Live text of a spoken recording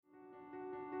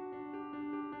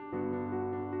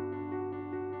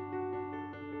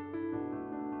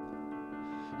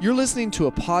You're listening to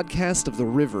a podcast of The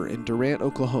River in Durant,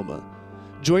 Oklahoma.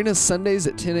 Join us Sundays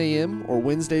at 10 a.m. or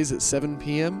Wednesdays at 7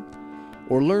 p.m.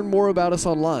 or learn more about us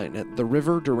online at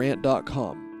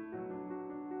theriverdurant.com.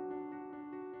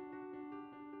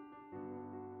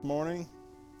 Morning.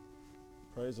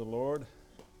 Praise the Lord.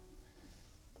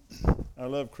 I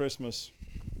love Christmas.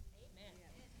 Amen.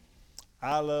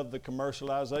 I love the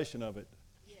commercialization of it.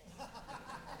 Yes.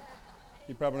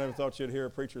 You probably never thought you'd hear a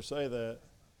preacher say that.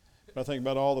 But I think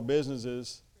about all the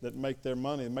businesses that make their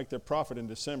money, make their profit in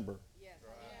December. Yes.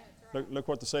 Right. Look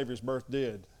what the Savior's birth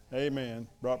did. Amen.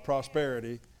 Brought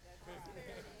prosperity.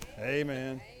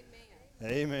 Amen.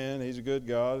 Amen. He's a good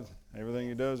God. Everything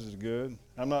he does is good.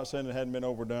 I'm not saying it hadn't been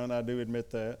overdone. I do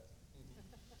admit that.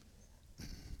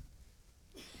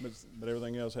 But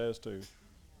everything else has to.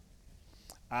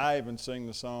 I even sing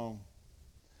the song,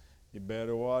 you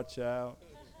better watch out.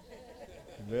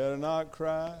 You better not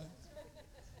cry.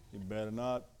 You better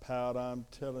not pout, I'm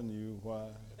telling you why.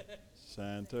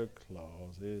 Santa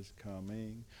Claus is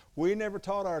coming. We never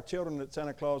taught our children that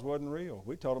Santa Claus wasn't real.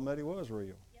 We taught them that he was real.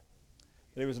 Yep.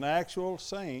 That he was an actual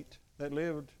saint that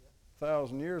lived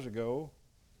 1,000 years ago,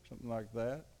 something like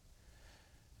that.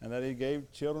 And that he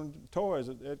gave children toys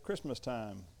at Christmas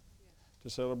time to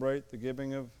celebrate the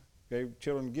giving of, gave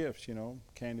children gifts, you know,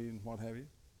 candy and what have you,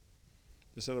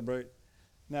 to celebrate.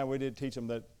 Now, we did teach them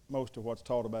that most of what's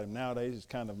taught about him nowadays is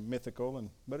kind of mythical,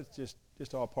 but it's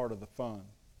just all part of the fun.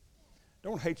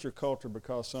 Don't hate your culture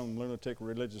because some lunatic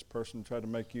religious person tried to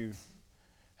make you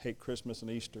hate Christmas and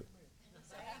Easter.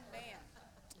 Amen.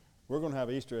 We're going to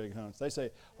have Easter egg hunts. They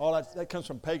say, oh, that comes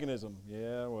from paganism.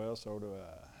 Yeah, well, so do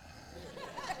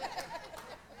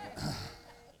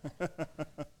I.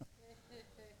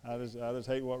 I just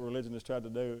hate what religion has tried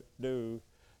to do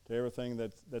to everything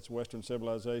that's Western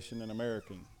civilization and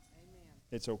American. Amen.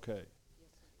 It's okay. Yes.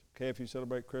 It's okay if you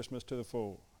celebrate Christmas to the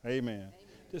full. Amen. Amen.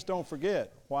 Just don't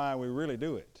forget why we really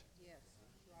do it. Yes.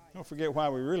 Right. Don't forget why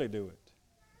we really do it.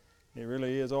 It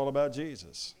really is all about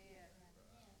Jesus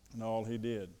and all he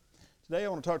did. Today I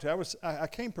want to talk to you. I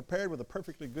came prepared with a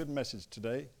perfectly good message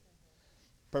today.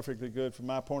 Perfectly good from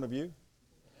my point of view.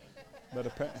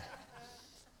 But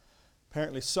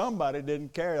apparently somebody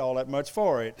didn't care all that much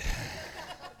for it.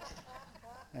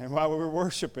 And while we were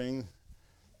worshiping,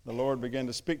 the Lord began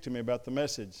to speak to me about the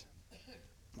message.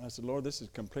 I said, Lord, this is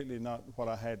completely not what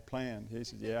I had planned. He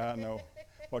said, yeah, I know.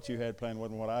 What you had planned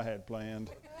wasn't what I had planned.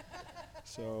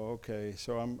 So, okay.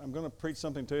 So I'm going to preach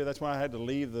something to you. That's why I had to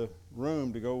leave the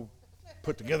room to go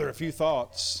put together a few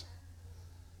thoughts.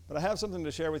 But I have something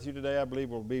to share with you today I believe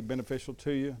will be beneficial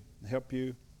to you, help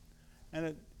you. And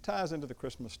it ties into the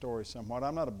Christmas story somewhat.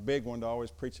 I'm not a big one to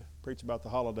always preach about the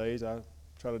holidays. I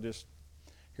try to just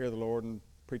hear the Lord and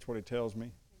preach what he tells me.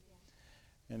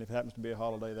 And if it happens to be a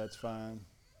holiday, that's fine.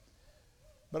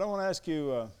 But I want to ask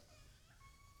you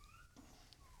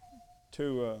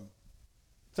to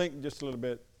think just a little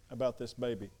bit about this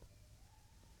baby.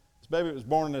 This baby was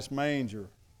born in this manger.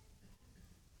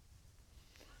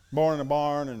 Born in a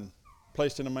barn and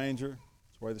placed in a manger.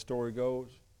 That's the way the story goes.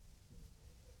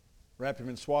 Wrapped him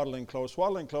in swaddling clothes.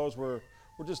 Swaddling clothes were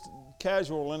just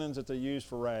casual linens that they used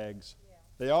for rags. Yeah.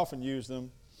 They often used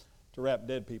them to wrap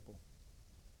dead people.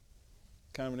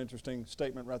 Kind of an interesting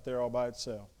statement right there all by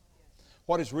itself. Yeah.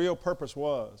 What his real purpose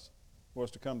was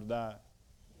to come to die.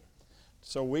 Yeah.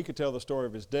 So we could tell the story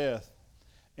of his death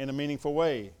in a meaningful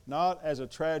way, not as a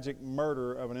tragic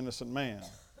murder of an innocent man,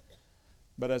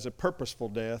 but as a purposeful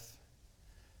death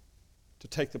to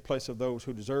take the place of those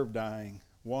who deserved dying.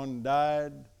 One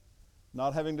died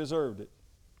not having deserved it,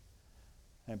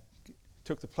 and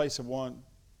took the place of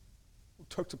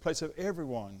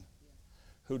everyone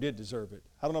who did deserve it.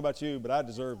 I don't know about you, but I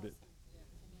deserved it.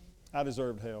 I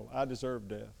deserved hell. I deserved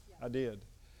death. I did.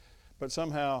 But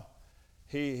somehow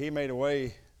he made a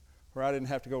way where I didn't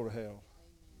have to go to hell.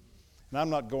 And I'm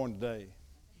not going today.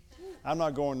 I'm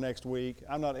not going next week.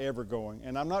 I'm not ever going.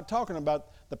 And I'm not talking about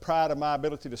the pride of my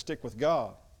ability to stick with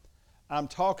God. I'm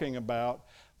talking about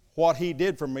what he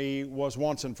did for me was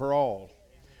once and for all.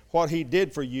 What he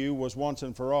did for you was once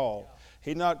and for all.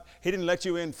 He didn't let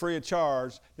you in free of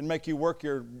charge and make you work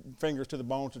your fingers to the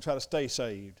bone to try to stay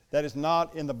saved. That is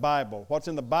not in the Bible. What's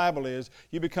in the Bible is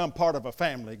you become part of a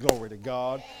family. Glory to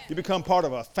God. You become part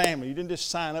of a family. You didn't just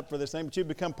sign up for this thing, but you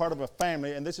become part of a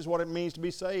family, and this is what it means to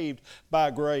be saved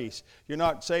by grace. You're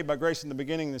not saved by grace in the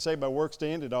beginning and saved by works to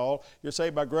end it all. You're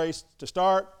saved by grace to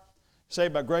start,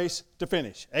 saved by grace to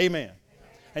finish. Amen.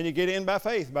 And you get in by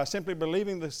faith, by simply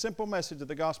believing the simple message of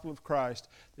the gospel of Christ,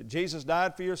 that Jesus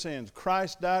died for your sins.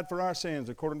 Christ died for our sins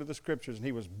according to the Scriptures, and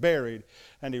He was buried,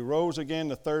 and He rose again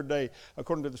the third day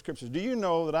according to the Scriptures. Do you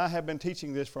know that I have been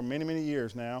teaching this for many, many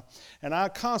years now, and I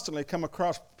constantly come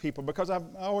across people, because I'm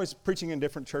always preaching in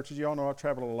different churches. You all know I've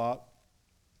traveled a lot.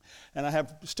 And I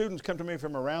have students come to me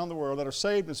from around the world that are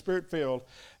saved and Spirit-filled,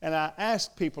 and I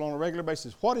ask people on a regular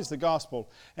basis, what is the gospel?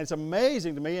 And it's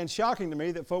amazing to me and shocking to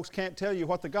me that folks can't tell you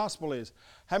what the gospel is.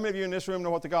 How many of you in this room know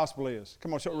what the gospel is?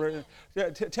 Come on,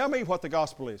 tell me what the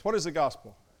gospel is. What is the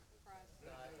gospel?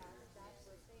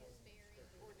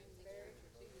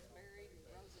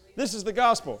 This is the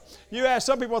gospel. You ask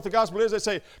some people what the gospel is, they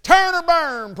say, turn or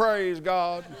burn, praise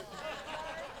God.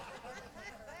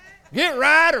 Get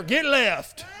right or get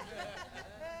left.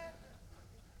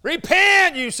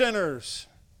 Repent, you sinners.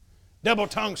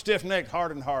 Double-tongued, stiff-necked,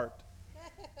 hardened heart.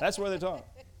 That's where they talk.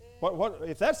 What,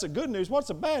 if that's the good news, what's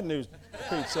the bad news,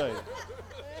 Pete say?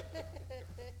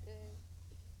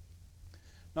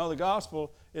 No, the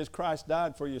gospel is Christ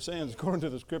died for your sins according to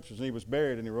the Scriptures, and He was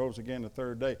buried, and He rose again the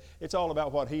third day. It's all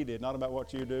about what He did, not about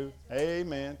what you do.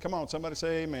 Amen. Come on, somebody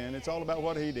say amen. It's all about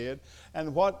what He did.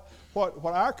 And what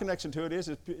our connection to it is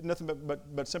nothing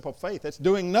but simple faith. It's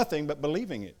doing nothing but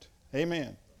believing it.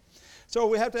 Amen. So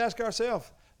we have to ask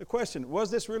ourselves the question, was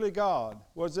this really God?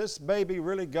 Was this baby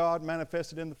really God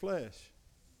manifested in the flesh?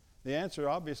 The answer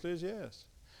obviously is yes.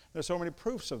 There's so many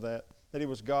proofs of that He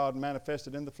was God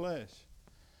manifested in the flesh.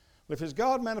 Well, if His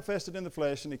God manifested in the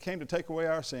flesh and He came to take away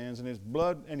our sins, and His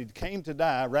blood, and He came to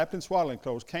die, wrapped in swaddling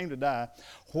clothes, came to die,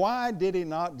 why did He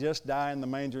not just die in the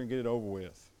manger and get it over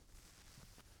with?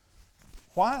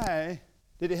 Why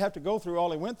did He have to go through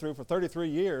all He went through for 33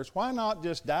 years? Why not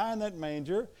just die in that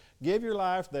manger, give your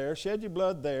life there, shed your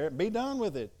blood there, be done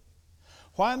with it?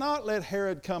 Why not let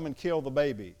Herod come and kill the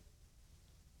baby?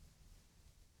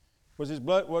 Was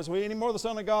He any more the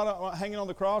Son of God hanging on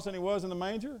the cross than He was in the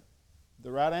manger?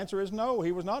 The right answer is no.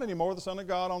 He was not any more the Son of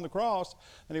God on the cross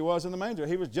than He was in the manger.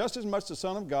 He was just as much the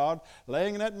Son of God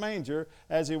laying in that manger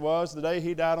as He was the day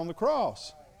He died on the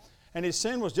cross. And His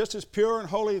sin was just as pure and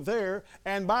holy there.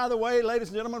 And by the way, ladies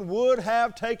and gentlemen, would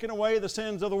have taken away the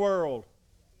sins of the world.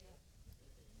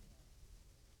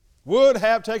 Would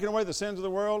have taken away the sins of the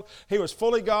world. He was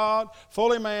fully God,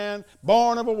 fully man,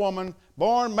 born of a woman,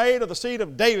 born, made of the seed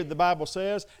of David, the Bible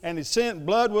says. And His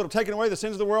blood would have taken away the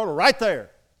sins of the world right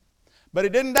there. But He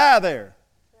didn't die there.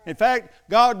 In fact,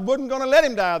 God wasn't going to let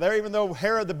Him die there, even though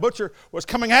Herod the butcher was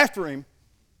coming after Him.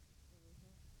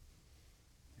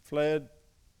 He fled.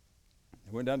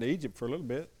 He went down to Egypt for a little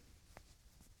bit. I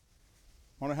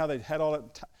wonder how they had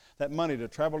all that money to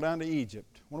travel down to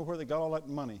Egypt. I wonder where they got all that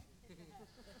money.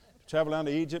 To travel down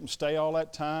to Egypt and stay all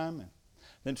that time, and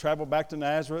then travel back to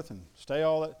Nazareth and stay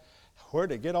all that. Where'd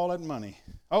they get all that money?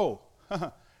 Oh,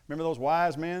 remember those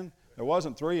wise men? There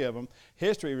wasn't 3 of them.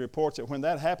 History reports that when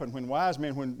that happened, when wise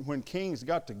men, when kings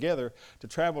got together to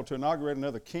travel to inaugurate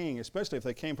another king, especially if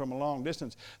they came from a long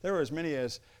distance, there were as many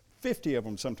as 50 of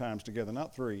them sometimes together,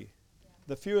 not 3.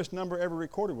 The fewest number ever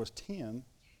recorded was 10.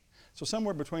 So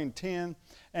somewhere between 10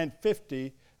 and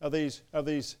 50 of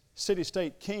these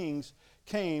city-state kings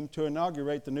came to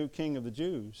inaugurate the new king of the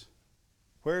Jews.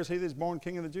 Where is He that's born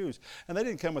king of the Jews? And they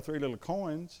didn't come with 3 little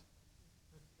coins.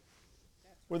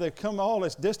 Where they come all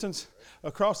this distance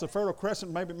across the Fertile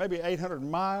Crescent, maybe 800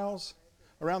 miles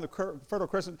around the Fertile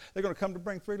Crescent, they're going to come to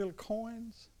bring 3 little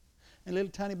coins and a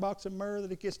little tiny box of myrrh that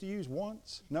He gets to use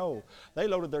once? No, they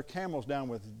loaded their camels down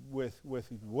with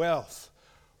wealth,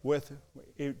 with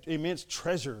immense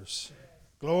treasures.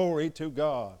 Glory to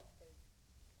God.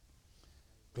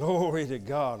 Glory to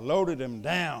God. Loaded them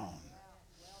down.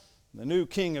 The new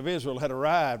king of Israel had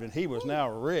arrived, and he was now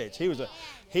rich. He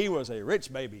was a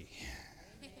rich baby.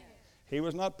 He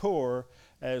was not poor,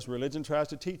 as religion tries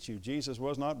to teach you. Jesus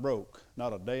was not broke,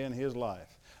 not a day in His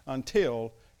life,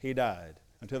 until He died,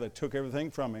 until they took everything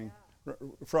from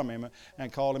him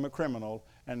and called Him a criminal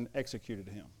and executed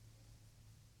Him.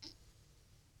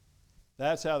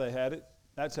 That's how they had it.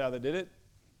 That's how they did it.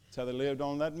 That's how they lived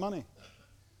on that money.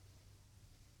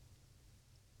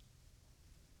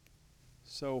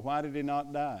 So why did He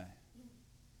not die?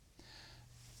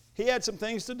 He had some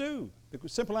things to do. The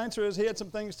simple answer is He had some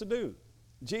things to do.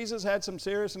 Jesus had some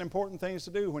serious and important things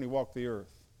to do when He walked the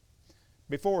earth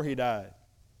before He died.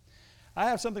 I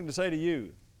have something to say to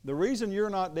you. The reason you're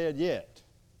not dead yet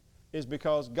is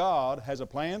because God has a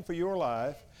plan for your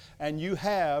life, and you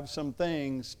have some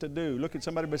things to do. Look at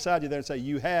somebody beside you there and say,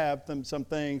 you have some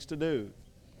things to do.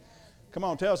 Come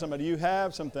on, tell somebody, you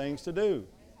have some things to do.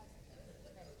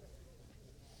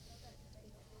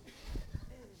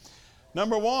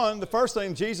 Number one, the first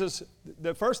thing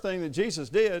that Jesus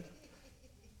did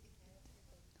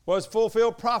was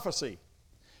fulfill prophecy.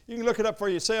 You can look it up for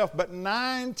yourself, but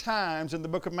 9 times in the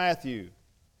book of Matthew.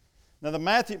 Now,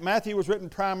 Matthew was written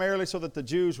primarily so that the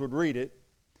Jews would read it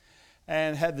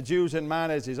and had the Jews in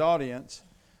mind as his audience.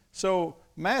 So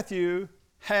Matthew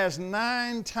has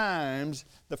 9 times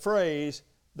the phrase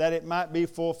that it might be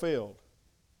fulfilled.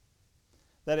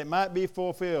 That it might be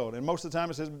fulfilled. And most of the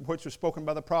time it says which was spoken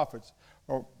by the prophets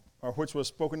or which was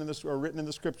spoken or written in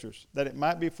the scriptures. That it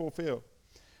might be fulfilled.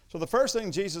 So the first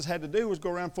thing Jesus had to do was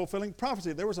go around fulfilling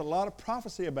prophecy. There was a lot of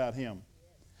prophecy about him.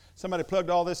 Somebody plugged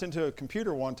all this into a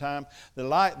computer one time. The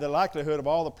likelihood of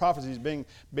all the prophecies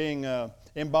being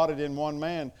embodied in one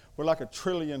man were like 1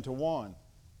 trillion to 1.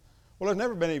 Well, there's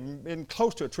never been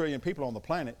close to 1 trillion people on the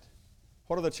planet.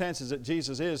 What are the chances that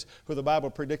Jesus is who the Bible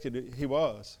predicted he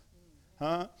was?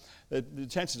 Huh? The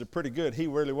chances are pretty good. He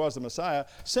really was the Messiah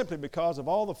simply because of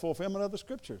all the fulfillment of the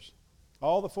Scriptures.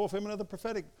 All the fulfillment of the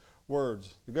prophetic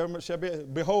words. The government shall be,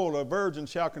 behold, a virgin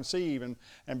shall conceive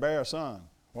and bear a son.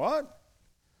 What?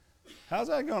 How's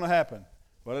that going to happen?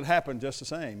 Well, it happened just the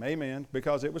same. Amen.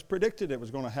 Because it was predicted it was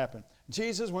going to happen.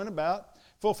 Jesus went about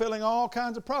fulfilling all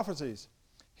kinds of prophecies.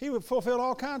 He would fulfill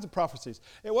all kinds of prophecies.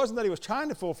 It wasn't that he was trying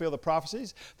to fulfill the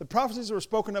prophecies. The prophecies were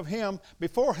spoken of him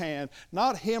beforehand,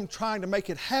 not him trying to make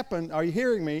it happen. Are you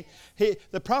hearing me?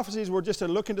 The prophecies were just a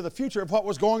look into the future of what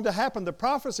was going to happen. The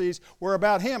prophecies were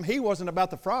about him. He wasn't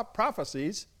about the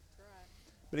prophecies.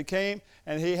 But he came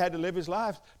and he had to live his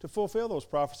life to fulfill those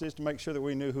prophecies to make sure that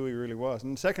we knew who he really was.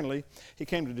 And secondly, he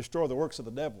came to destroy the works of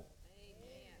the devil.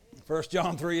 Amen. 1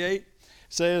 John 3:8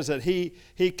 says that he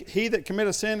that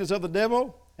committeth sin is of the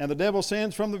devil, and the devil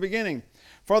sins from the beginning.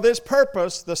 For this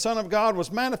purpose the Son of God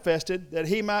was manifested, that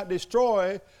he might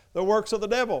destroy the works of the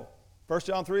devil. 1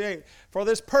 John 3:8. For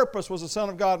this purpose was the Son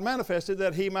of God manifested,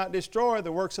 that he might destroy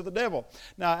the works of the devil.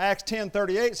 Now Acts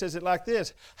 10:38 says it like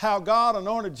this: how God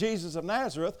anointed Jesus of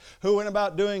Nazareth, who went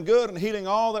about doing good and healing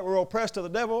all that were oppressed of the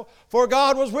devil, for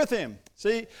God was with him.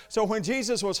 See, so when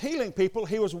Jesus was healing people,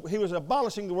 he was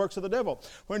abolishing the works of the devil.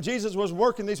 When Jesus was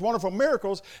working these wonderful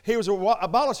miracles, he was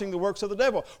abolishing the works of the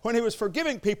devil. When he was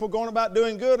forgiving people, going about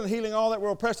doing good and healing all that were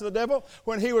oppressed of the devil,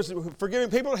 when he was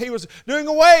forgiving people, he was doing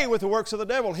away with the works of the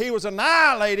devil. He was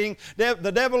annihilating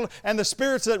the devil and the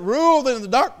spirits that ruled in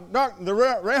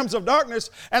the realms of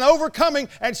darkness, and overcoming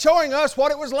and showing us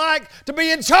what it was like to be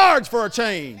in charge for a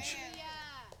change.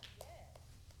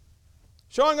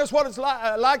 Showing us what it's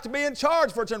like to be in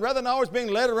charge for a change, rather than always being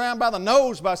led around by the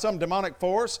nose by some demonic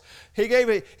force. He gave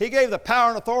the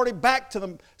power and authority back to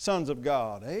the sons of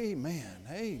God. Amen.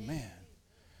 Amen.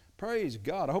 Praise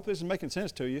God. I hope this is making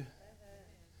sense to you.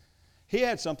 He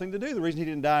had something to do. The reason he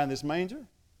didn't die in this manger,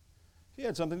 he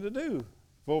had something to do.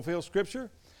 Fulfill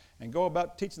Scripture and go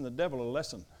about teaching the devil a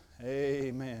lesson.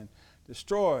 Amen.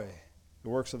 Destroy the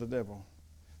works of the devil.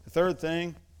 The third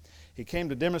thing, he came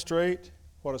to demonstrate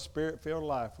what a Spirit-filled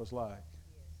life was like.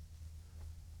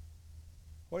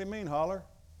 What do you mean, Holler?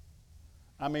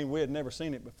 I mean, we had never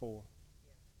seen it before.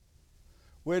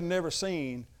 We had never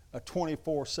seen a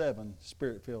 24/7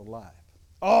 Spirit-filled life.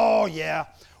 Oh, yeah.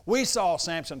 We saw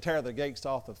Samson tear the gates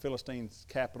off the Philistines'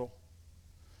 capital.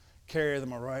 Carry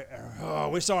them around. Oh,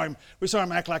 we saw him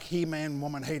act like He-Man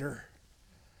woman hater.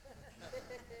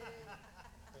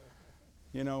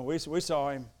 You know, we saw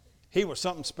him. He was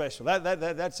something special.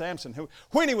 That Samson,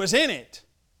 when he was in it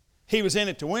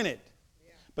to win it.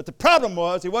 But the problem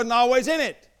was he wasn't always in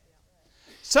it.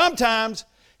 Sometimes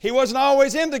he wasn't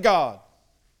always into God.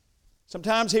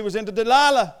 Sometimes he was into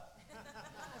Delilah.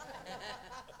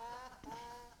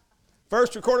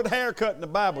 First recorded haircut in the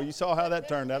Bible. You saw how that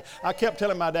turned out. I kept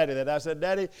telling my daddy that. I said,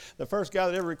 Daddy, the first guy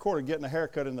that ever recorded getting a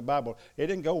haircut in the Bible, it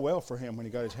didn't go well for him when he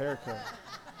got his haircut.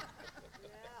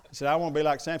 He said, I want to be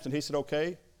like Samson. He said,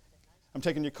 okay. I'm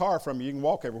taking your car from you. You can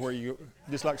walk everywhere you go,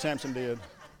 just like Samson did.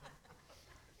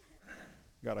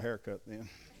 Got a haircut then.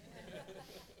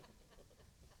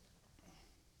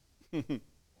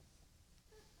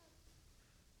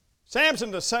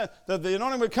 Samson, the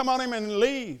anointing would come on him and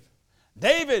leave.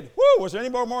 David, was there any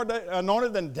more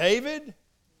anointed than David?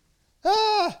 We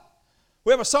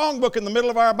have a songbook in the middle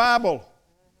of our Bible,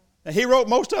 and he wrote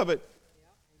most of it.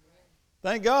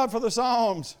 Thank God for the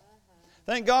Psalms.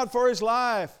 Thank God for his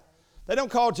life. They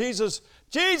don't call Jesus,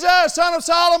 Jesus, son of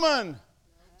Solomon.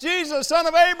 Jesus, son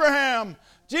of Abraham.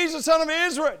 Jesus, son of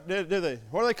Israel. Do they?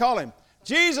 What do they call him?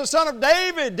 Jesus, son of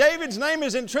David. David's name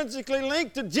is intrinsically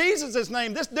linked to Jesus'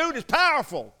 name. This dude is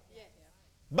powerful.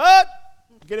 But,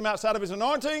 get him outside of his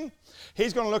anointing,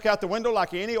 he's going to look out the window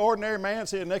like any ordinary man,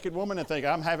 see a naked woman and think,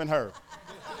 I'm having her.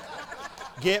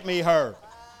 Get me her.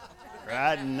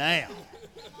 Right now.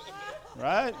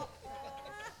 Right?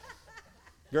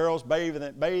 Girls,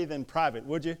 bathe in private,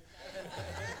 would you?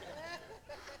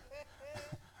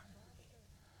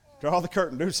 Draw the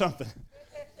curtain, do something.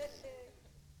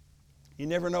 You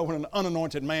never know when an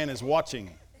unanointed man is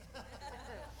watching.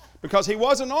 Because he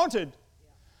was anointed.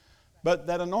 But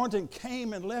that anointing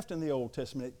came and left in the Old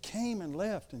Testament. It came and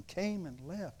left and came and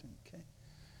left and came.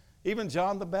 Even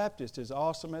John the Baptist, as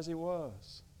awesome as he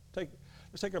was.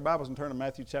 Let's take our Bibles and turn to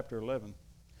Matthew chapter 11.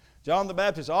 John the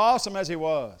Baptist, awesome as he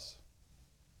was.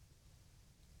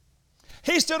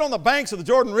 He stood on the banks of the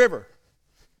Jordan River.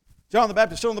 John the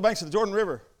Baptist stood on the banks of the Jordan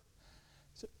River,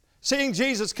 seeing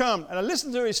Jesus come. And I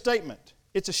listened to his statement.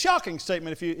 It's a shocking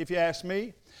statement if you ask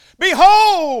me.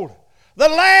 Behold, the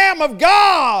Lamb of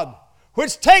God,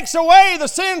 which takes away the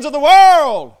sins of the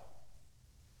world.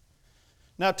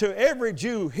 Now, to every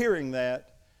Jew hearing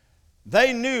that,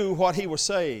 they knew what he was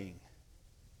saying.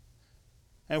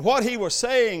 And what he was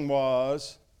saying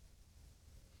was,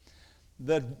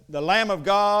 the Lamb of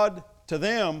God to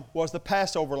them was the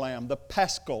Passover lamb, the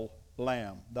Paschal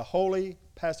lamb, the holy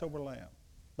Passover lamb,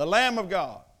 the Lamb of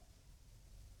God.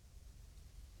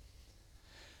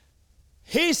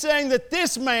 He's saying that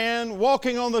this man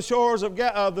walking on the shores of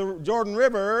the Jordan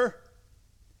River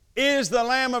is the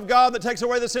Lamb of God that takes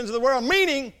away the sins of the world,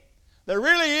 meaning there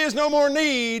really is no more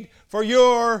need for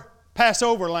your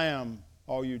Passover lamb,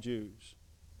 all you Jews.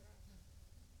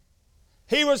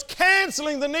 He was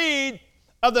canceling the need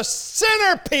of the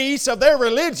centerpiece of their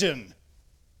religion.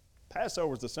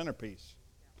 Passover is the centerpiece.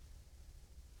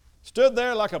 Stood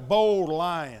there like a bold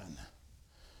lion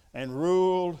and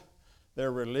ruled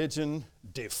their religion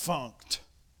defunct.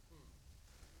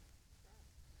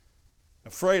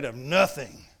 Afraid of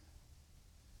nothing.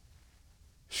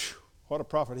 Whew, what a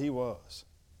prophet he was.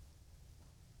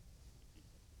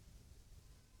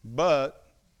 But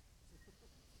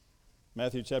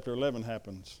Matthew chapter 11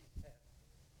 happens.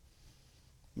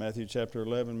 Matthew chapter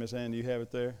 11, Miss Ann, do you have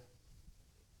it there?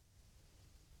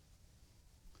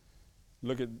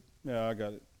 Yeah, I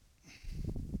got it.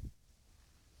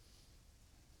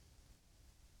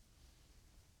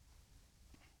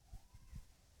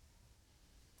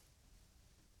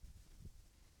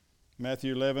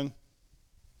 Matthew 11,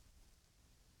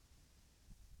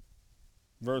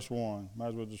 verse 1. Might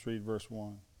as well just read verse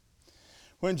 1.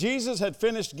 When Jesus had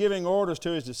finished giving orders to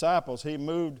his disciples, he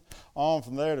moved on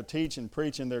from there to teach and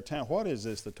preach in their town. What is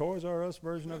this, the Toys R Us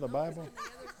version of the Bible?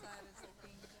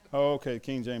 Oh, okay,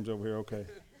 King James over here, okay.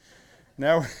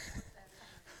 Now,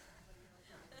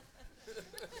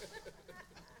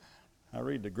 I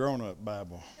read the grown-up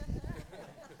Bible.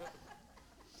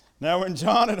 Now when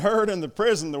John had heard in the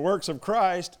prison the works of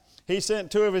Christ, he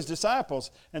sent two of his disciples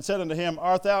and said unto him,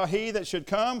 Art thou he that should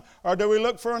come, or do we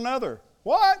look for another?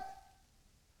 What?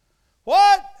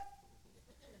 What?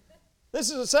 This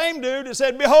is the same dude that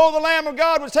said, Behold the Lamb of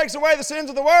God which takes away the sins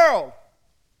of the world.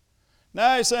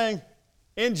 Now he's saying,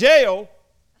 in jail,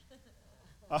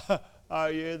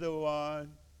 are you the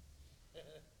one?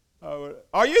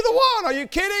 Are you the one? Are you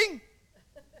kidding?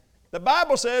 The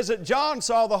Bible says that John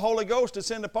saw the Holy Ghost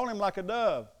descend upon him like a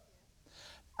dove.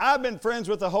 I've been friends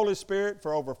with the Holy Spirit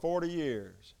for over 40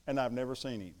 years, and I've never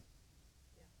seen him.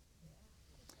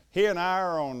 He and I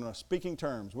are on speaking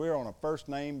terms. We're on a first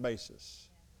name basis.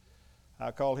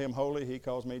 I call him Holy, he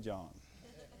calls me John.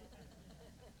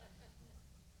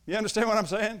 You understand what I'm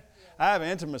saying? I have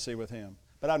intimacy with him,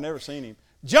 but I've never seen him.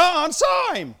 John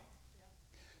saw him.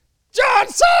 John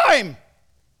saw him.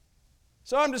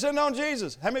 Saw him descend on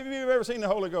Jesus. How many of you have ever seen the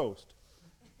Holy Ghost?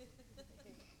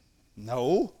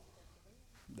 No.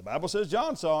 The Bible says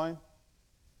John saw him.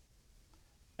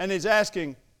 And he's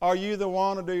asking, are you the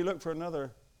one or do you look for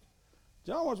another?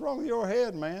 John, what's wrong with your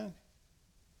head, man?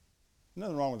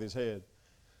 Nothing wrong with his head.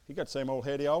 He got the same old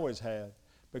head he always had.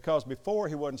 Because before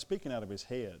he wasn't speaking out of his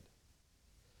head.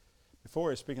 Before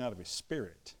he was speaking out of his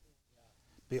spirit.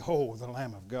 Behold the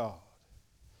Lamb of God.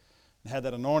 And had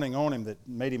that anointing on him that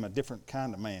made him a different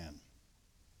kind of man.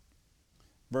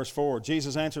 Verse 4,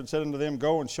 Jesus answered and said unto them,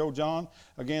 Go and show John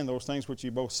again those things which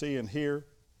you both see and hear.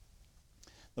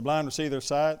 The blind receive their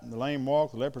sight, the lame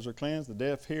walk, the lepers are cleansed, the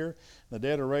deaf hear, the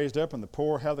dead are raised up, and the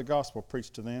poor have the gospel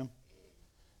preached to them.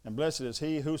 And blessed is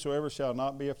he whosoever shall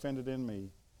not be offended in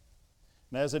me.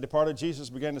 And as they departed, Jesus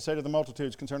began to say to the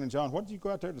multitudes concerning John, What did you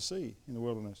go out there to see in the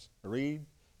wilderness? A reed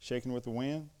shaken with the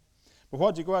wind? But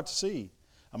what did you go out to see?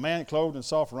 A man clothed in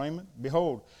soft raiment?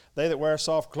 Behold, they that wear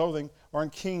soft clothing are in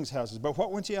kings' houses. But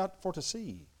what went ye out for to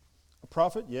see? A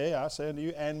prophet? Yea, I say unto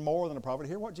you, and more than a prophet.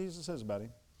 Hear what Jesus says about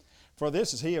him. For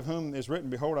this is he of whom is written,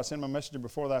 Behold, I send my messenger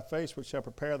before thy face, which shall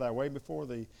prepare thy way before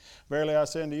thee. Verily I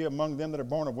say unto you, among them that are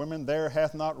born of women, there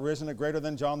hath not risen a greater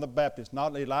than John the Baptist.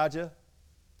 Not Elijah,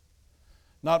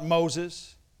 not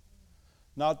Moses,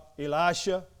 not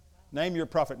Elisha. Name your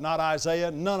prophet. Not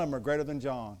Isaiah. None of them are greater than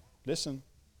John. Listen.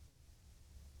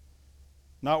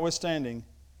 Notwithstanding,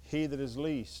 he that is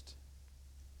least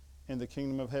in the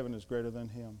kingdom of heaven is greater than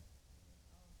him.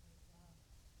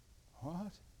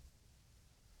 What?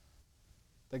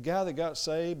 The guy that got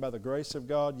saved by the grace of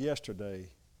God yesterday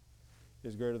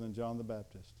is greater than John the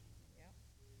Baptist. Yep.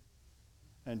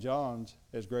 And John's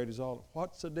as great as all.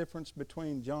 What's the difference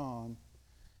between John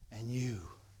and you?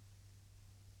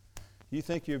 You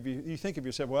think of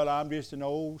yourself, well, I'm just an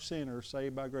old sinner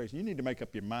saved by grace. You need to make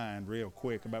up your mind real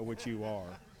quick about what you are.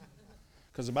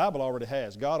 Because the Bible already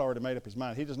has. God already made up his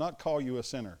mind. He does not call you a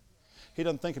sinner. He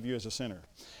doesn't think of you as a sinner.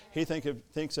 He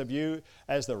thinks of you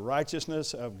as the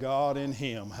righteousness of God in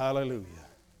him. Hallelujah.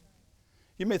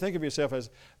 You may think of yourself as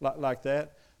like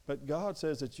that, but God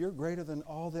says that you're greater than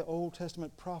all the Old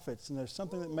Testament prophets, and there's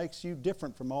something that makes you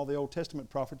different from all the Old Testament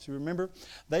prophets. You remember,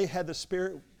 they had the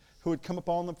Spirit who would come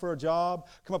upon them for a job,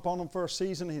 come upon them for a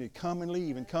season, and he'd come and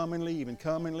leave and come and leave and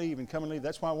come and leave and come and leave.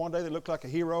 That's why one day they looked like a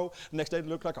hero, the next day they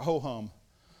looked like a ho-hum.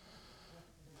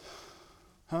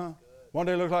 Huh? One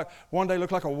day looked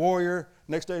like a warrior,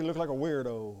 next day looked like a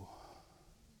weirdo.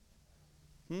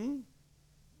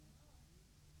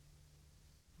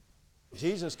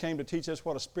 Jesus came to teach us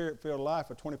what a Spirit-filled life,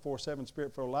 a 24/7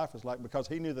 Spirit-filled life is like, because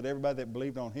he knew that everybody that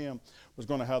believed on him was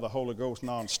going to have the Holy Ghost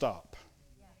nonstop.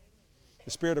 The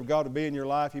Spirit of God will be in your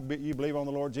life. You believe on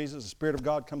the Lord Jesus. The Spirit of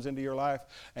God comes into your life,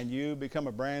 and you become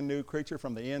a brand new creature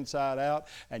from the inside out,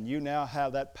 and you now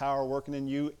have that power working in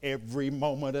you every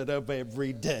moment of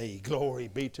every day. Glory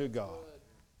be to God.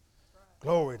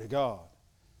 Glory to God.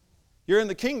 You're in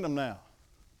the kingdom now.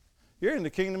 You're in the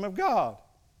kingdom of God.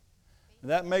 And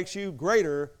that makes you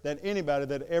greater than anybody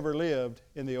that ever lived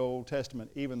in the Old Testament.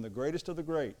 Even the greatest of the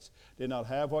greats did not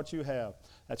have what you have.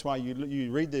 That's why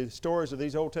you read the stories of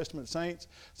these Old Testament saints.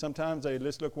 Sometimes they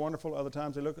just look wonderful. Other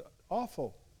times they look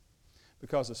awful.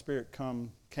 Because the Spirit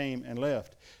came and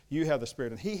left. You have the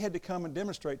Spirit. And he had to come and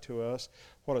demonstrate to us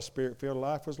what a Spirit-filled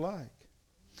life was like.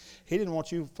 He didn't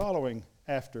want you following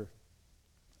after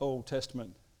Old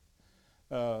Testament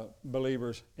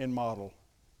believers in model.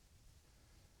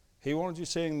 He wanted you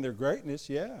seeing their greatness,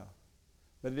 yeah.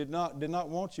 But he did not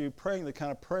want you praying the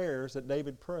kind of prayers that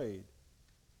David prayed.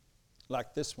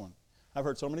 Like this one. I've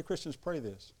heard so many Christians pray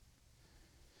this.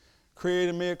 Create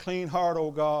in me a clean heart, O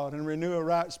God, and renew a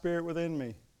right spirit within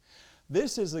me.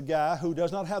 This is the guy who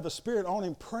does not have the Spirit on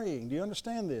him praying. Do you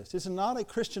understand this? This is not a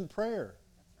Christian prayer.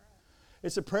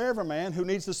 It's a prayer of a man who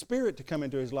needs the Spirit to come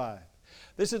into his life.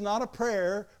 This is not a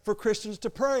prayer for Christians to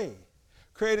pray.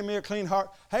 Create in me a clean heart.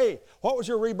 Hey, what was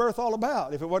your rebirth all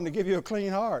about if it wasn't to give you a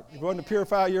clean heart? If it wasn't to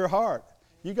purify your heart?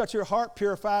 You got your heart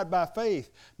purified by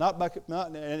faith,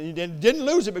 and you didn't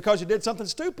lose it because you did something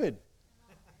stupid.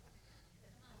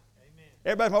 Amen.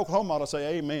 Everybody from Oklahoma ought to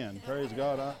say amen. Praise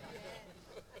God.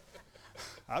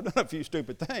 I've done a few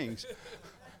stupid things.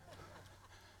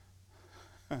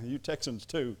 You Texans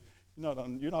too.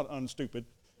 You're not unstupid.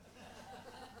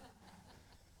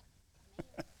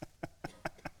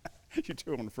 You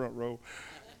two on the front row.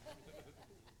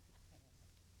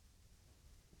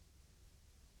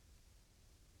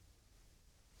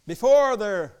 Before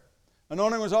their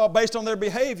anointing was all based on their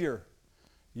behavior.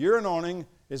 Your anointing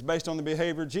is based on the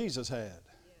behavior Jesus had.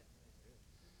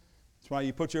 That's why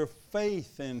you put your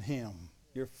faith in Him.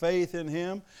 Your faith in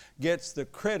Him gets the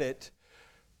credit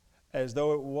as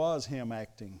though it was Him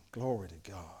acting. Glory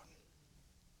to God.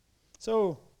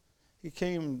 So He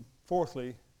came,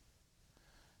 fourthly,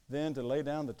 then to lay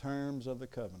down the terms of the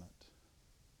covenant.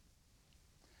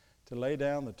 To lay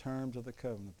down the terms of the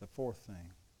covenant, the fourth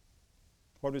thing.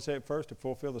 What did we say at first? To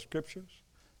fulfill the Scriptures.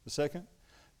 The second,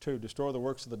 to destroy the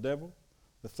works of the devil.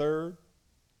 The third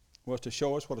was to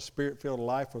show us what a Spirit-filled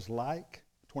life was like,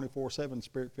 24/7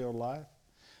 Spirit-filled life.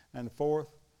 And the fourth,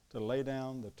 to lay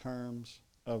down the terms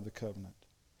of the covenant.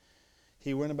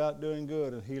 He went about doing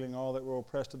good and healing all that were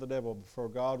oppressed of the devil, for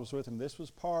God was with him. This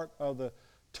was part of the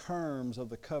terms of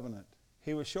the covenant.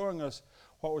 He was showing us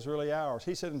what was really ours.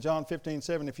 He said in John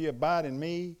 15:7, if you abide in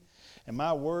me and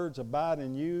my words abide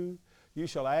in you, you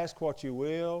shall ask what you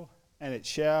will, and it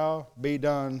shall be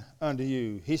done unto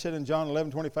you. He said in John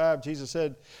 11:25, Jesus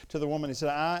said to the woman, He said,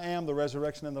 I am the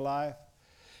resurrection and the life.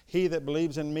 He that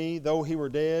believes in me, though he were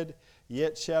dead,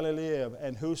 yet shall he live.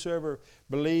 And whosoever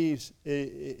believes,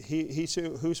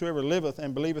 whosoever liveth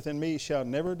and believeth in me shall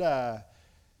never die.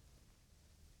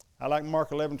 I like Mark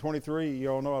 11:23.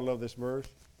 You all know I love this verse.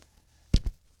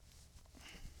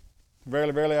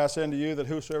 Verily, verily, I say unto you that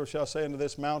whosoever shall say unto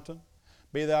this mountain,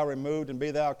 be thou removed and be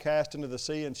thou cast into the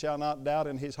sea, and shall not doubt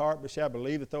in his heart, but shall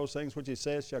believe that those things which he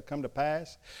says shall come to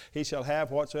pass, he shall have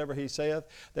whatsoever he saith.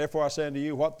 Therefore I say unto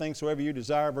you, what things soever you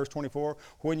desire, verse 24,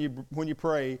 when you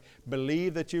pray,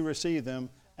 believe that you receive them,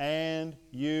 and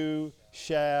you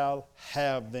shall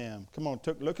have them. Come on,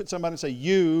 look at somebody and say,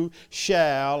 you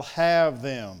shall have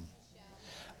them.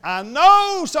 I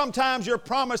know sometimes your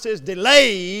promise is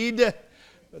delayed,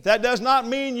 but that does not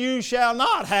mean you shall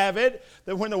not have it.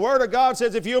 That when the Word of God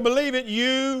says, if you'll believe it,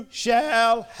 you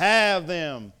shall have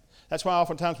them. That's why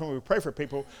oftentimes when we pray for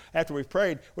people, after we've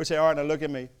prayed, we say, all right, now look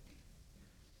at me.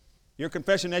 Your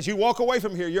confession, as you walk away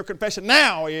from here, your confession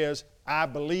now is, I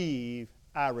believe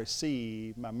I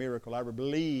receive my miracle. I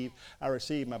believe I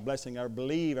receive my blessing. I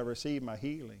believe I receive my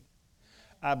healing.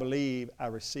 I believe I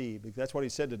receive. Because that's what he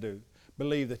said to do.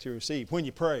 Believe that you receive when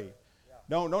you pray.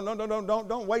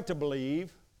 Don't wait to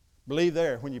believe. Believe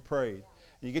there when you pray.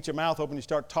 You get your mouth open, you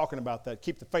start talking about that.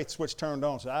 Keep the faith switch turned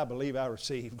on. Say, I believe I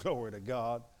receive. Glory to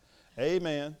God.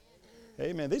 Amen.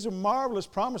 Amen. These are marvelous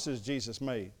promises Jesus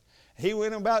made. He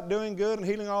went about doing good and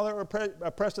healing all that were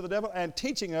oppressed of the devil and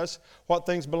teaching us what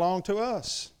things belong to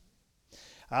us.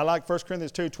 I like 1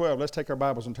 Corinthians 2:12. Let's take our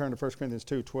Bibles and turn to 1 Corinthians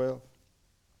 2:12.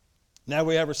 Now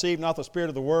we have received not the spirit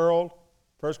of the world.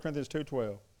 1 Corinthians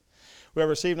 2:12. We have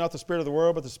received not the spirit of the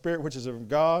world, but the Spirit which is of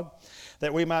God,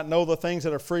 that we might know the things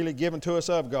that are freely given to us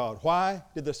of God. Why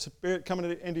did the Spirit come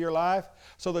into your life?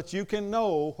 So that you can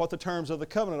know what the terms of the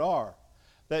covenant are.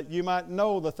 That you might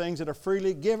know the things that are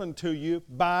freely given to you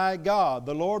by God.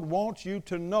 The Lord wants you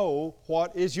to know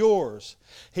what is yours.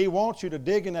 He wants you to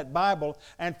dig in that Bible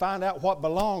and find out what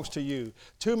belongs to you.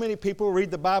 Too many people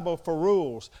read the Bible for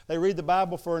rules. They read the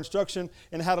Bible for instruction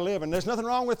in how to live. And there's nothing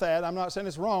wrong with that. I'm not saying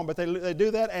it's wrong, but they do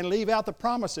that and leave out the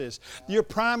promises. Your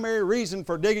primary reason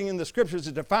for digging in the Scriptures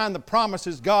is to find the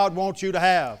promises God wants you to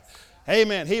have.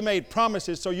 Amen. He made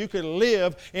promises so you could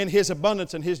live in His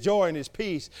abundance and His joy and His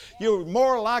peace. You're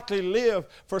more likely live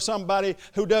for somebody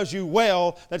who does you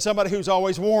well than somebody who's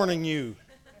always warning you.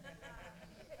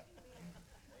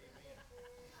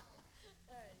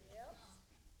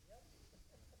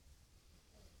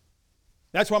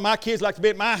 That's why my kids like to be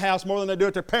at my house more than they do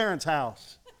at their parents'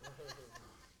 house.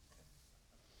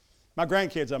 My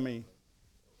grandkids, I mean.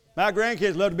 My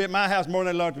grandkids love to be at my house more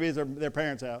than they love to be at their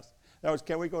parents' house. That was,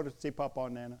 can we go to see Papa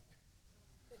and Nana?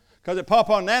 Because at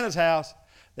Papa and Nana's house,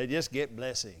 they just get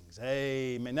blessings.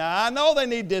 Amen. Now, I know they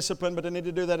need discipline, but they need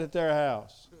to do that at their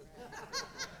house.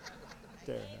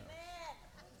 Their house.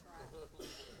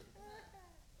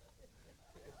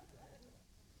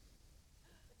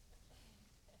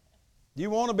 You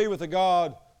want to be with the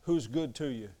God who's good to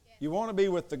you. You want to be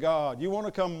with the God. You want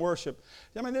to come worship.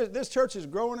 I mean, this church is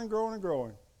growing and growing and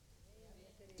growing.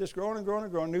 Just growing and growing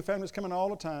and growing. New families coming all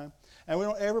the time. And we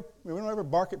don't ever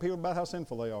bark at people about how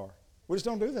sinful they are. We just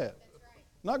don't do that.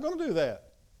 Not going to do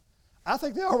that. I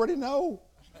think they already know.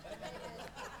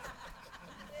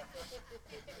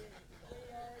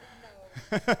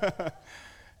 You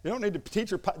don't need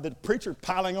the preacher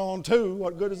piling on too.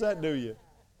 What good does that do you?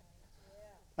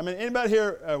 I mean, anybody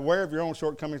here aware of your own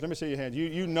shortcomings? Let me see your hand.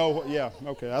 You know, yeah,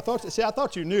 okay. I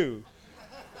thought you knew.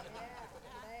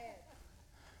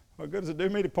 What good does it do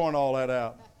me to point all that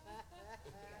out?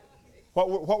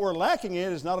 What we're lacking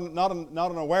in is not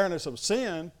an awareness of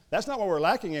sin. That's not what we're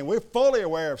lacking in. We're fully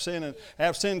aware of sin and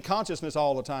have sin consciousness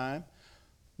all the time.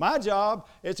 My job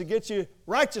is to get you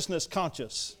righteousness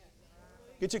conscious.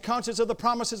 Get you conscious of the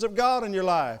promises of God in your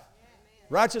life.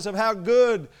 Righteous of how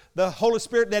good the Holy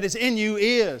Spirit that is in you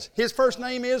is. His first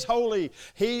name is holy.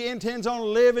 He intends on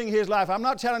living His life. I'm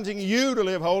not challenging you to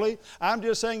live holy. I'm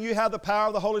just saying you have the power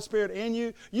of the Holy Spirit in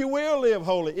you. You will live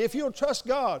holy. If you'll trust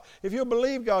God, if you'll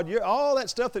believe God, all that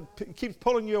stuff that keeps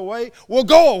pulling you away will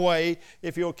go away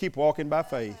if you'll keep walking by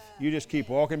faith. You just keep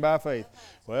walking by faith.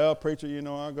 Well, preacher,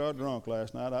 I got drunk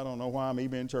last night. I don't know why I'm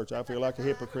even in church. I feel like a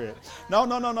hypocrite. No.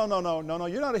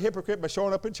 You're not a hypocrite by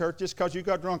showing up in church just because you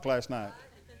got drunk last night.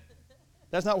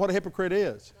 That's not what a hypocrite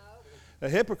is. A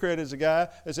hypocrite is a guy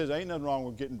that says, ain't nothing wrong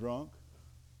with getting drunk.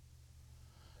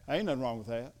 Ain't nothing wrong with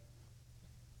that.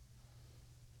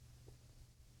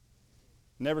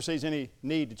 Never sees any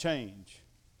need to change.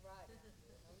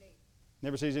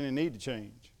 Never sees any need to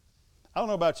change. I don't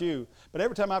know about you, but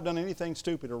every time I've done anything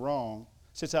stupid or wrong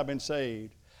since I've been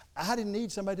saved, I didn't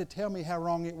need somebody to tell me how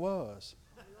wrong it was.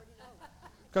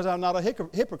 Because I'm not a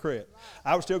hypocrite.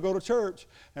 I would still go to church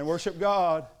and worship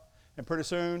God, and pretty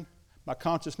soon my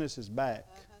consciousness is back.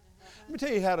 Let me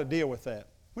tell you how to deal with that.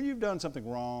 When you've done something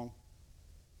wrong,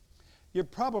 your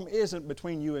problem isn't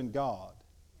between you and God.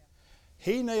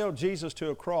 He nailed Jesus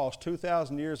to a cross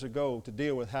 2,000 years ago to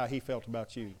deal with how he felt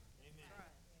about you.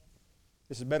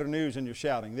 This is better news than you're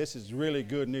shouting. This is really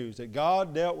good news, that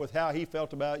God dealt with how he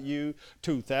felt about you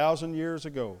 2,000 years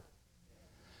ago.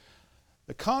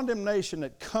 The condemnation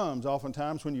that comes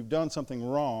oftentimes when you've done something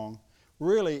wrong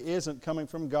really isn't coming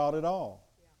from God at all.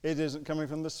 It isn't coming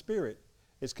from the Spirit.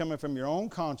 It's coming from your own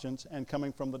conscience and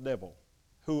coming from the devil,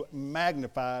 who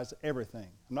magnifies everything.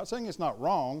 I'm not saying it's not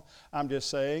wrong. I'm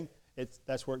just saying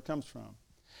that's where it comes from.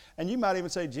 And you might even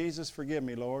say, Jesus, forgive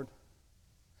me, Lord,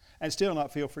 and still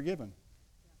not feel forgiven.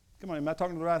 Come on, am I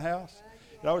talking to the right house?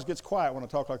 It always gets quiet when I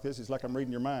talk like this. It's like I'm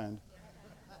reading your mind.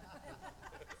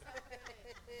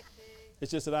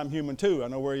 It's just that I'm human too. I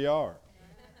know where you are.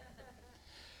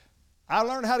 I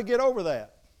learned how to get over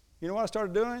that. You know what I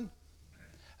started doing?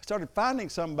 I started finding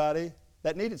somebody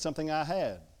that needed something I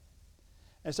had.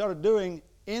 And started doing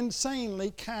insanely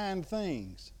kind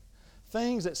things.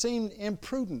 Things that seemed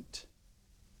imprudent.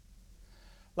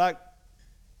 Like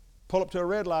pull up to a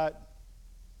red light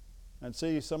and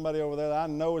see somebody over there that I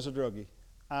know is a druggie.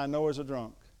 I know is a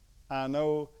drunk. I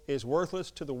know is worthless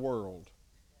to the world,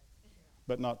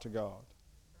 but not to God.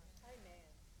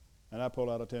 And I pulled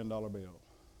out a $10 bill.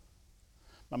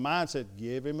 My mind said,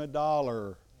 give him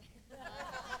 $1.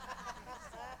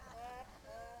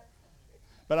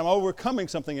 But I'm overcoming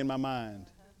something in my mind.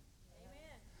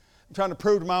 I'm trying to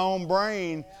prove to my own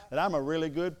brain that I'm a really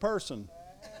good person.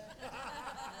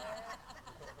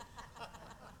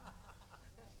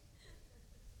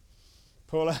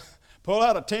 Pull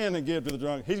out a 10 and give to the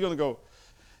drunk. He's going to go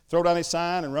throw down his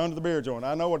sign and run to the beer joint.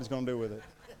 I know what he's going to do with it.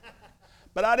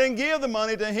 But I didn't give the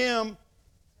money to him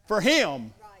for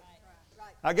him.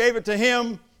 I gave it to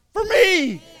him for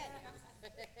me.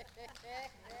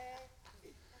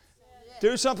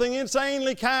 Do something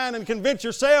insanely kind and convince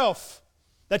yourself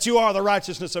that you are the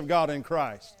righteousness of God in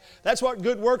Christ. That's what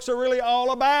good works are really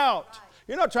all about.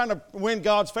 You're not trying to win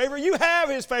God's favor. You have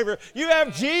His favor. You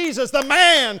have Jesus, the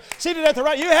man, seated at the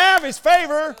right. You have His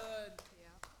favor.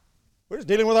 We're just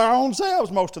dealing with our own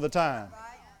selves most of the time.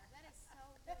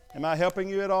 Am I helping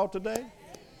you at all today?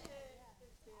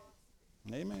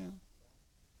 Amen.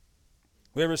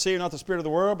 We have received not the spirit of the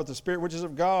world, but the Spirit which is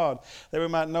of God, that we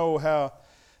might know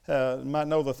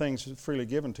the things freely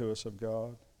given to us of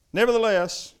God.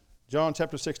 Nevertheless, John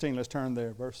chapter 16, let's turn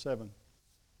there, verse 7.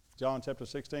 John chapter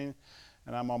 16,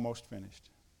 and I'm almost finished.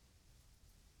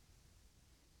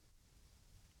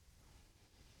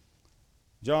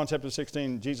 John chapter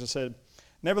 16, Jesus said,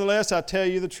 nevertheless, I tell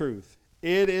you the truth.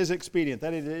 It is expedient,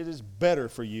 that it is better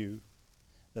for you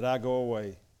that I go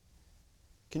away.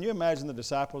 Can you imagine the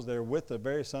disciples that are with the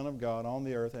very Son of God on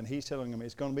the earth, and He's telling them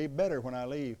it's going to be better when I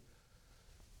leave?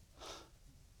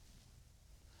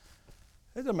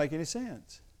 It doesn't make any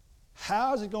sense.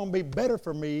 How is it going to be better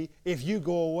for me if you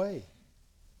go away?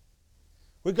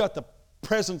 We've got the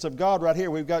presence of God right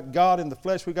here. We've got God in the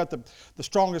flesh. We've got the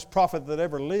strongest prophet that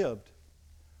ever lived.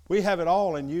 We have it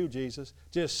all in you, Jesus.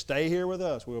 Just stay here with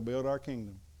us. We'll build our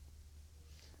kingdom.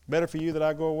 Better for you that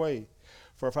I go away.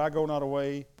 For if I go not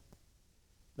away,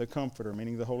 the Comforter,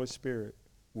 meaning the Holy Spirit,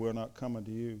 will not come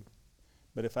unto you.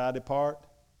 But if I depart,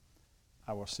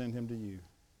 I will send him to you.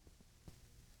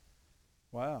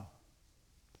 Wow.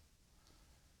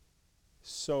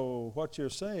 So what you're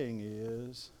saying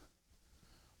is,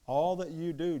 all that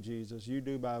you do, Jesus, you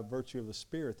do by virtue of the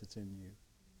Spirit that's in you.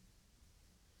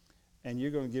 And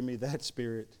you're going to give me that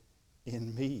Spirit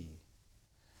in me.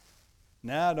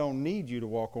 Now I don't need you to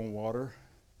walk on water.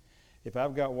 If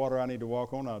I've got water I need to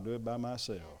walk on, I'll do it by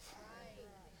myself.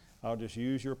 I'll just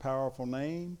use your powerful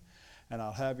name, and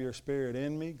I'll have your Spirit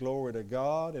in me. Glory to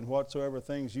God. And whatsoever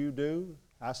things you do,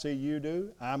 I see you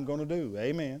do, I'm going to do.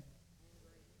 Amen.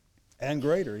 And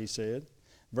greater, he said.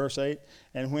 Verse 8,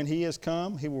 and when he is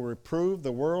come, he will reprove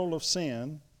the world of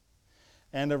sin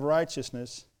and of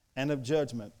righteousness and of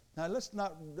judgment. Now, let's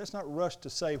not rush to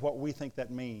say what we think that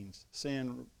means,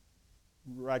 sin,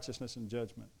 righteousness, and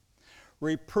judgment.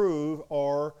 Reprove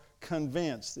or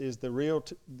convince is the real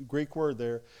Greek word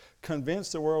there.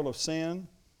 Convince the world of sin,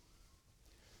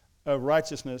 of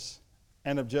righteousness,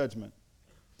 and of judgment.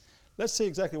 Let's see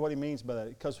exactly what he means by that,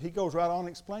 because he goes right on and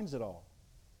explains it all.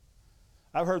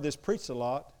 I've heard this preached a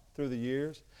lot through the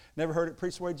years. Never heard it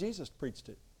preached the way Jesus preached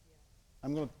it.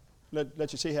 I'm going to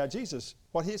let you see how Jesus,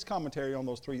 what his commentary on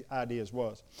those three ideas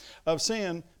was. Of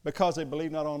sin, because they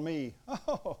believe not on me.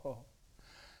 Oh,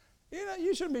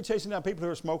 you shouldn't be chasing down people who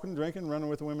are smoking, drinking, running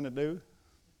with the women that do.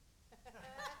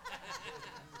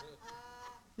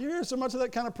 You hear so much of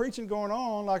that kind of preaching going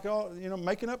on, like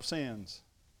making up sins.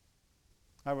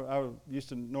 I used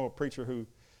to know a preacher who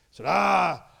said,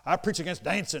 I preach against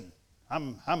dancing.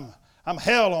 I'm I'm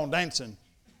hell on dancing.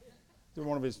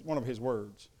 One of his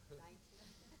words.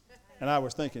 And I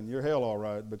was thinking, you're hell all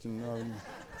right, but you know,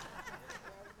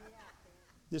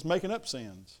 just making up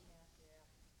sins.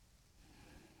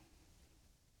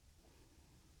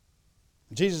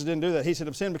 Jesus didn't do that. He said,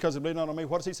 I've sinned because they believe not on me.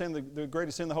 What is he saying the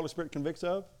greatest sin the Holy Spirit convicts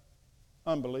of?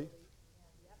 Unbelief.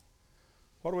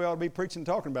 What do we ought to be preaching and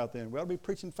talking about then? We ought to be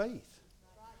preaching faith.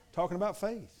 Talking about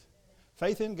faith.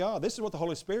 Faith in God. This is what the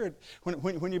Holy Spirit,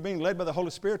 when you're being led by the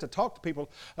Holy Spirit to talk to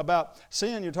people about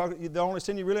sin, the only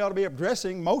sin you really ought to be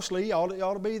addressing mostly ought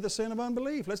to be the sin of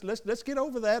unbelief. Let's get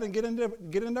over that and get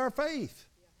into our faith.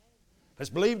 Let's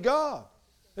believe God.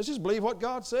 Let's just believe what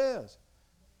God says.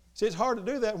 See, it's hard to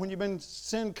do that when you've been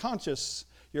sin conscious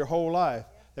your whole life.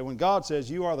 That when God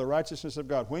says you are the righteousness of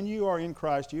God, when you are in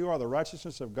Christ, you are the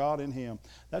righteousness of God in Him.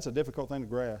 That's a difficult thing to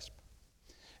grasp.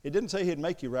 It didn't say He'd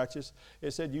make you righteous.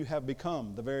 It said you have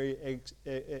become the very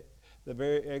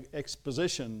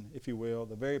exposition, if you will,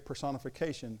 the very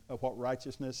personification of what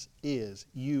righteousness is.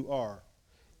 You are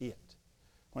it.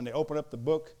 When they open up the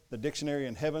book, the dictionary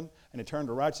in heaven, and they turn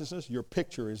to righteousness, your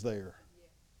picture is there.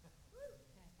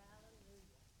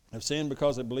 I've sinned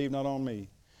because they believe not on me.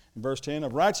 In verse 10,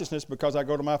 of righteousness because I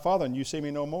go to my Father and you see me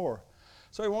no more.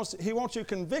 So he wants you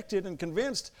convicted and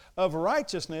convinced of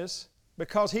righteousness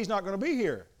because He's not going to be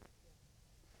here.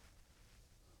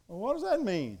 Well, what does that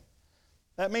mean?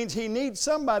 That means He needs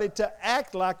somebody to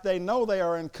act like they know they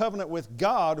are in covenant with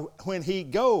God when He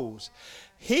goes.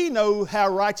 He knew how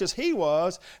righteous He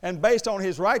was, and based on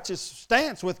His righteous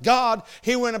stance with God,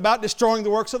 He went about destroying the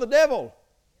works of the devil.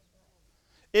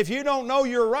 If you don't know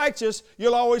you're righteous,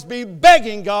 you'll always be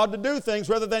begging God to do things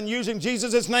rather than using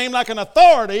Jesus' name like an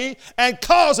authority and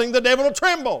causing the devil to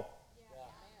tremble.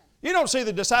 You don't see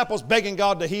the disciples begging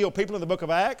God to heal people in the book of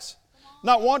Acts.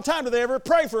 Not one time do they ever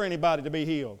pray for anybody to be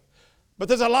healed. But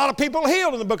there's a lot of people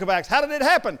healed in the book of Acts. How did it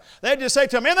happen? They'd just say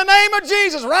to them, in the name of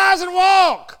Jesus, rise and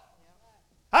walk.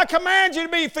 I command you to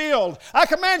be filled. I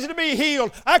command you to be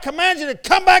healed. I command you to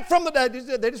come back from the dead.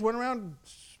 They just went around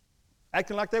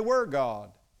acting like they were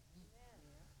God.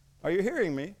 Are you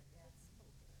hearing me? You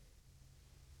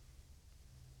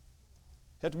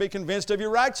have to be convinced of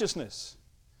your righteousness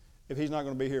if He's not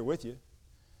going to be here with you.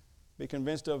 Be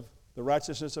convinced of the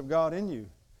righteousness of God in you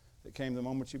that came the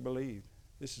moment you believed.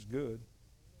 This is good.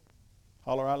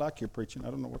 Holler, I like your preaching. I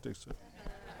don't know what they say.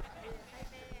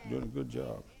 You're doing a good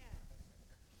job.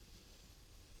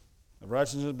 Of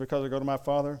righteousness because I go to my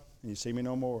Father and you see me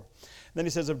no more. Then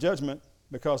he says of judgment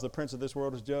because the prince of this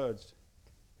world is judged.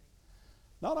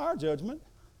 Not our judgment.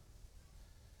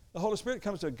 The Holy Spirit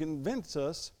comes to convince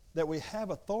us that we have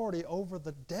authority over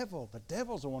the devil. The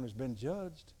devil's the one who's been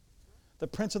judged. The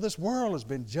prince of this world has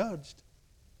been judged.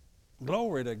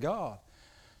 Glory to God.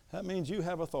 That means you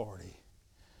have authority.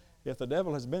 If the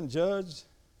devil has been judged,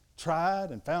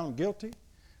 tried, and found guilty,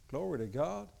 glory to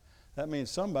God, that means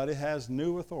somebody has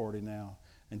new authority now.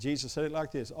 And Jesus said it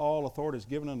like this, all authority is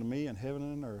given unto me in heaven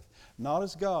and on earth. Not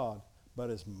as God,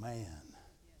 but as man.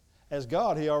 As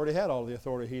God, He already had all the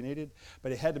authority He needed,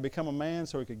 but He had to become a man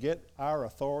so He could get our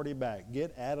authority back,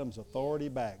 get Adam's authority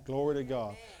back. Glory to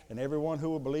God. And everyone who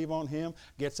will believe on Him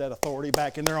gets that authority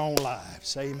back in their own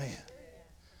lives. Amen.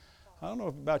 I don't know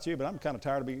about you, but I'm kind of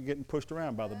tired of getting pushed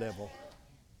around by the devil.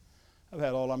 I've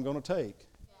had all I'm going to take.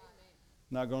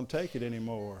 Not going to take it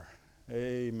anymore.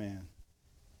 Amen.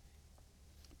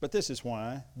 But this is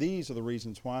why, these are the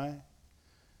reasons why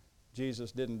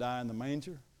Jesus didn't die in the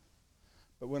manger,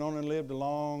 but went on and lived a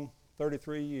long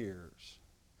 33 years.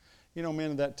 You know,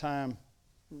 men at that time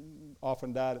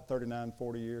often died at 39,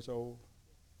 40 years old.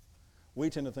 We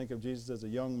tend to think of Jesus as a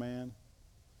young man,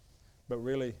 but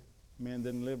really, men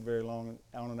didn't live very long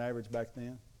on an average back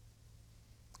then.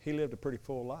 He lived a pretty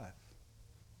full life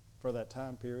for that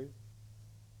time period.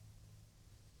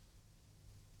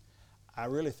 I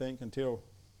really think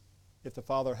if the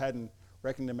Father hadn't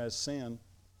reckoned him as sin,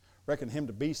 reckoned him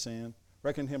to be sin,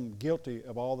 reckoned him guilty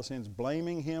of all the sins,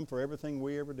 blaming him for everything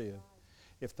we ever did.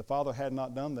 If the Father had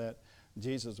not done that,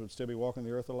 Jesus would still be walking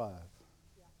the earth alive.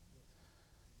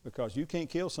 Because you can't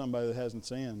kill somebody that hasn't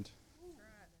sinned.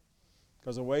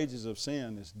 Because the wages of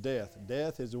sin is death.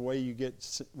 Death is the way you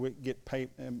get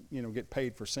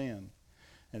paid for sin.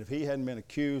 And if he hadn't been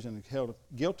accused and held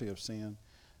guilty of sin,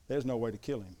 there's no way to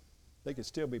kill him. They could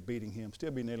still be beating him, still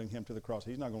be nailing him to the cross.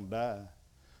 He's not going to die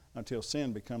until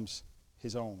sin becomes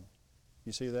his own.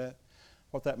 You see that?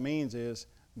 What that means is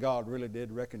God really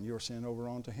did reckon your sin over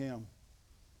onto him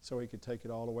so he could take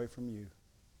it all away from you.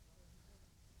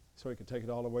 So he could take it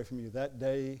all away from you. That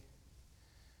day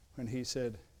when he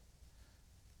said,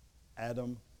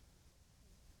 Adam,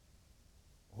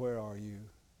 where are you?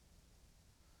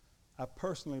 I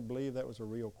personally believe that was a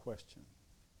real question.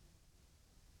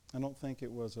 I don't think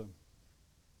it was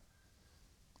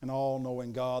an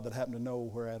all-knowing God that happened to know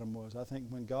where Adam was. I think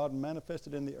when God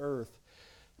manifested in the earth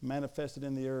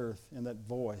in that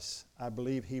voice, I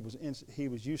believe he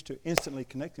was used to instantly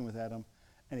connecting with Adam,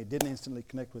 and he didn't instantly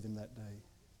connect with him that day.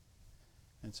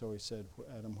 And so he said,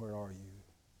 Adam, where are you?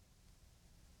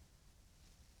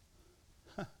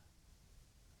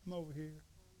 I'm over here.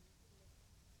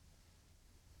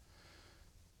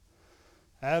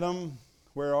 Adam,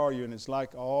 where are you? And it's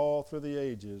like all through the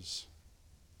ages,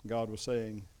 God was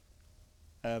saying,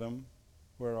 Adam,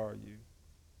 where are you?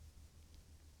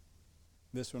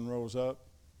 This one rose up,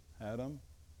 Adam,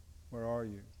 where are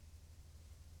you?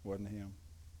 Wasn't him.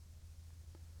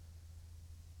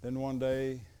 Then one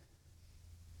day,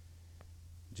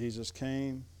 Jesus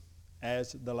came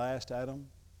as the last Adam,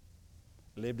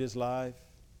 lived his life,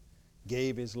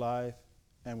 gave his life,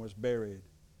 and was buried.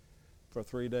 For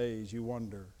 3 days, you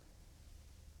wonder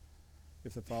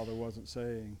if the Father wasn't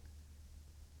saying,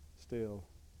 still,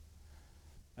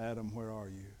 Adam, where are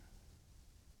you?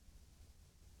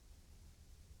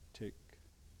 Tick,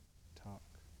 tock,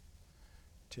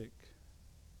 tick,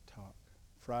 tock.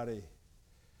 Friday,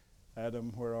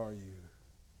 Adam, where are you?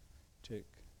 Tick,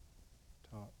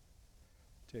 tock,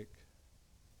 tick,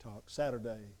 tock.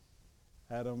 Saturday,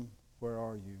 Adam, where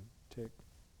are you? Tick,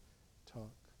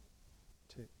 tock,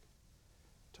 tick,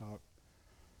 tock.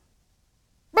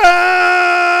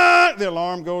 Bah! The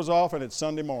alarm goes off and it's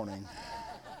Sunday morning.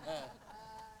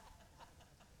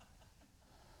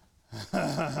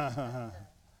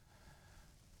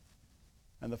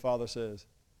 And the Father says,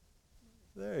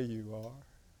 there you are.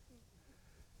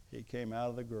 He came out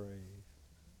of the grave.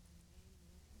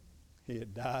 He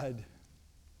had died,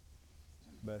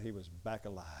 but he was back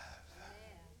alive.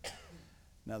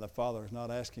 Now the Father is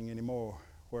not asking anymore,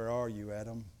 where are you,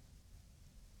 Adam?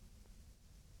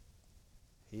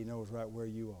 He knows right where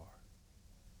you are.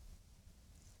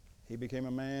 He became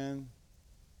a man,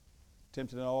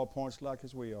 tempted at all points like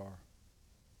as we are,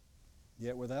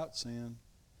 yet without sin,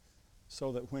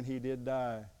 so that when he did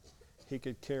die, he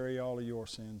could carry all of your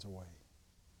sins away.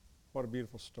 What a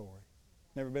beautiful story.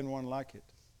 Never been one like it.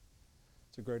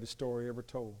 It's the greatest story ever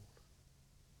told.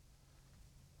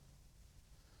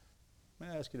 May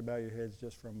I ask you to bow your heads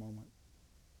just for a moment?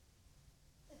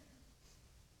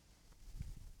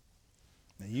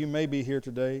 Now, you may be here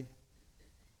today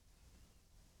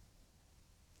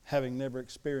having never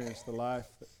experienced the life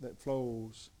that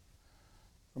flows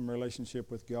from a relationship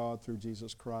with God through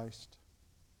Jesus Christ.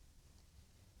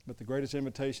 But the greatest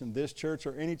invitation this church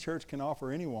or any church can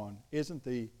offer anyone isn't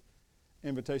the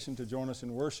invitation to join us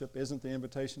in worship, isn't the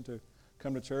invitation to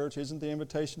come to church, isn't the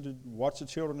invitation to watch the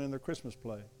children in their Christmas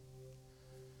play.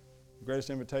 The greatest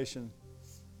invitation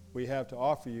we have to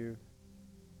offer you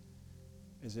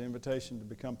is the invitation to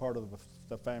become part of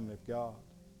the family of God,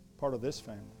 part of this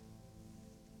family,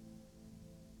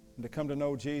 and to come to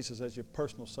know Jesus as your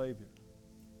personal Savior,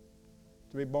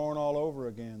 to be born all over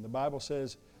again. The Bible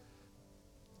says,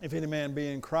 if any man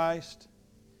be in Christ,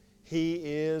 he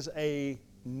is a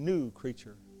new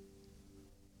creature.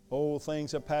 Old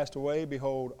things have passed away.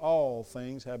 Behold, all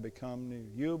things have become new.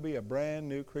 You'll be a brand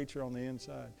new creature on the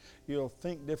inside. You'll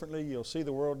think differently. You'll see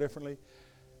the world differently.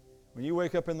 When you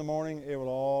wake up in the morning, it will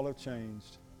all have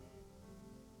changed.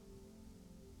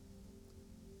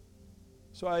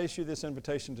 So I issue this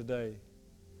invitation today.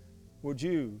 Would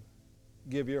you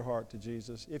give your heart to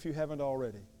Jesus if you haven't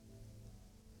already?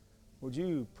 Would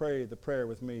you pray the prayer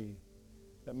with me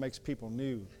that makes people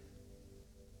new?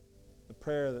 The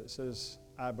prayer that says,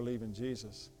 I believe in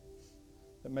Jesus.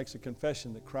 That makes a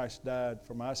confession that Christ died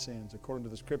for my sins according to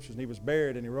the Scriptures, and He was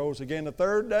buried and He rose again the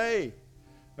third day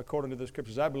according to the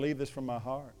Scriptures. I believe this from my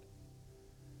heart.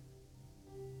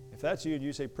 If that's you and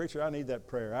you say, Preacher, I need that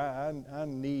prayer. I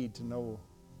need to know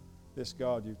this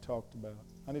God you've talked about.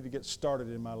 I need to get started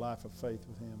in my life of faith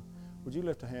with Him. Would you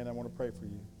lift a hand? I want to pray for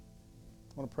you.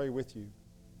 I want to pray with you.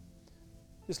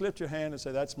 Just lift your hand and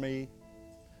say, that's me.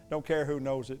 Don't care who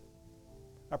knows it.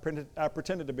 I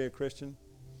pretended to be a Christian,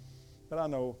 but I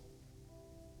know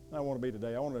I want to be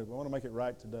today. I want to make it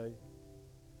right today.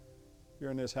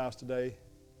 You're in this house today.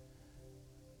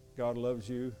 God loves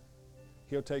you.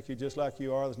 He'll take you just like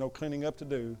you are. There's no cleaning up to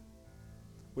do.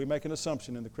 We make an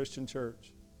assumption in the Christian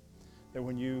church that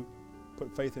when you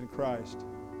put faith in Christ,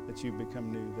 that you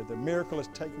become new, that the miracle is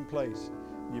taking place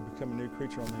and you become a new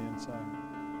creature on the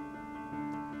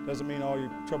inside. Doesn't mean all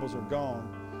your troubles are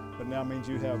gone, but now means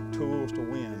you have tools to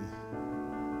win.